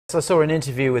I saw an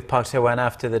interview with Park Tae-wan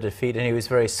after the defeat, and he was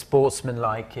very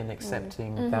sportsmanlike in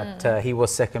accepting that he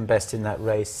was second best in that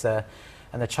race.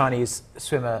 And the Chinese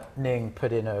swimmer Ning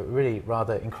put in a really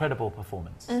rather incredible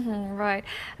performance. Right.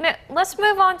 Now, let's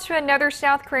move on to another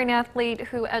South Korean athlete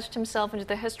who etched himself into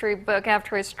the history book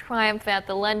after his triumph at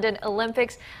the London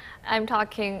Olympics. I'm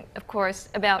talking, of course,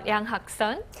 about Yang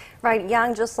Hak-seon. Right,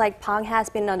 Yang, just like Pang, has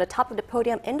been on the top of the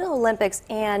podium in the Olympics,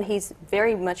 and he's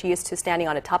very much used to standing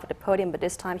on the top of the podium, but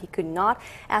this time he could not,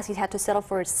 as he had to settle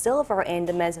for silver in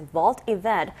the men's vault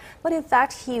event. But in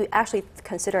fact, he actually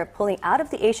considered pulling out of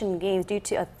the Asian Games due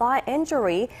to a thigh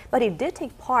injury, but he did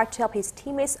take part to help his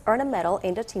teammates earn a medal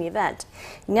in the team event.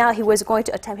 Now he was going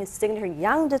to attempt his signature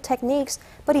Yang techniques,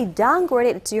 but he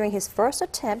downgraded during his first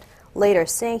attempt, later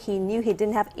saying he knew he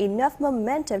didn't have enough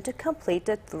momentum to complete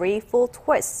the 3 full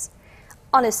twists.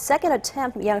 On his second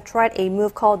attempt, Yang tried a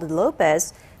move called the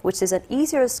Lopez, which is an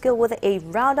easier skill with a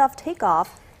round-off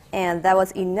takeoff, and that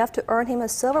was enough to earn him a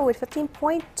silver with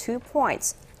 15.2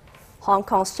 points. Hong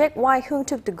Kong's Jaek Wai-hoon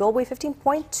took the gold with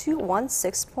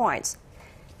 15.216 points.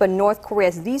 But North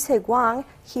Korea's Lee Se-kwang,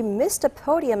 he missed the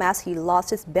podium as he lost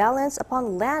his balance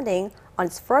upon landing on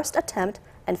his first attempt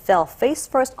and fell face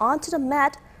first onto the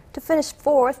mat to finish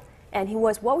 4th, and he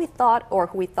was who we thought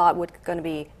was going to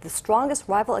be the strongest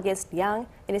rival against Yang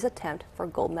in his attempt for a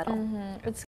gold medal. It's